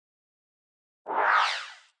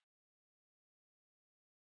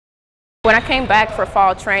When I came back for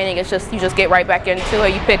fall training, it's just you just get right back into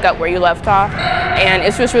it. You pick up where you left off, and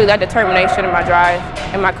it's just really that determination and my drive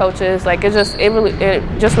and my coaches. Like it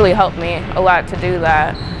just really helped me a lot to do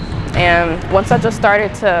that. And once I just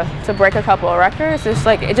started to break a couple of records, it's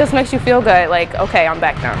like it just makes you feel good. Like, okay, I'm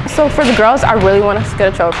back now. So for the girls, I really want to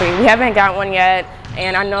get a trophy. We haven't got one yet,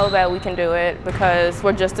 and I know that we can do it because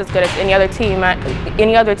we're just as good as any other team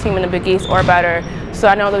in the Big East or better. So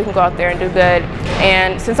I know that we can go out there and do good.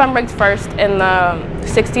 And since I'm ranked first in the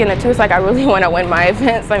 60 and the 2, it's like I really want to win my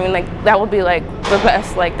events. I mean, like that would be like the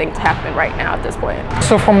best thing to happen right now at this point.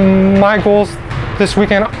 So from my goals this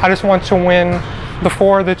weekend, I just want to win the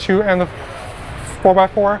 4, the 2, and the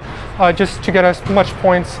 4x4, just to get as much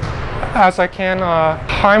points as I can.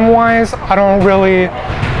 Time-wise, I don't really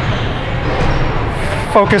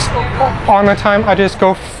focus on the time. I just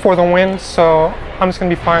go for the win. So I'm just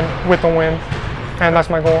gonna be fine with the win, and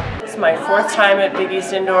that's my goal. It's my 4th time at Big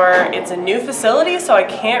East Indoor. It's a new facility, so I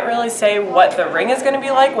can't really say what the ring is going to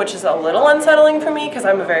be like, which is a little unsettling for me because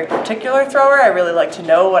I'm a very particular thrower. I really like to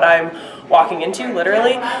know what I'm walking into,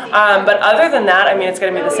 literally. But other than that, I mean, it's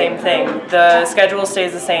going to be the same thing. The schedule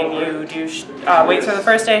stays the same. You do weights for the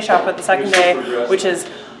first day, shot put the second day, which is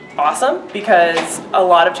awesome because a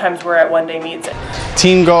lot of times we're at one-day meets.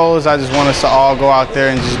 Team goals, I just want us to all go out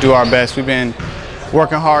there and just do our best. We've been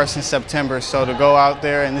working hard since September, so to go out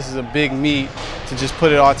there and this is a big meet, to just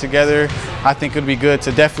put it all together, I think it would be good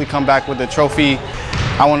to definitely come back with a trophy.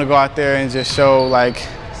 I want to go out there and just show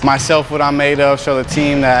myself what I'm made of, show the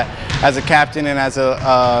team that as a captain and as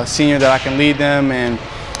a senior that I can lead them, and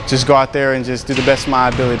just go out there and just do the best of my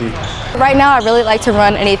ability. Right now I really like to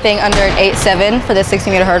run anything under an 8.7 for the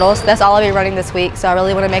 60-meter hurdles. That's all I'll be running this week, so I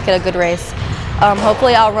really want to make it a good race.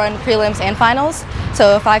 Hopefully I'll run prelims and finals,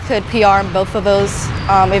 so if I could PR in both of those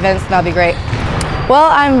events, that'd be great. Well,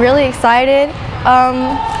 I'm really excited,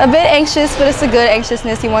 a bit anxious, but it's a good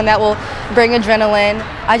anxiousness, one that will bring adrenaline.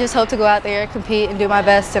 I just hope to go out there, compete, and do my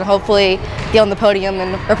best, and hopefully get on the podium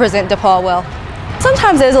and represent DePaul well.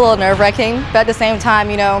 Sometimes it is a little nerve-wracking, but at the same time,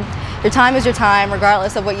 your time is your time,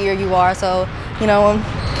 regardless of what year you are, so,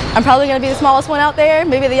 I'm probably going to be the smallest one out there,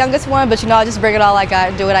 maybe the youngest one, but I'll just bring it all I got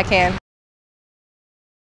and do what I can.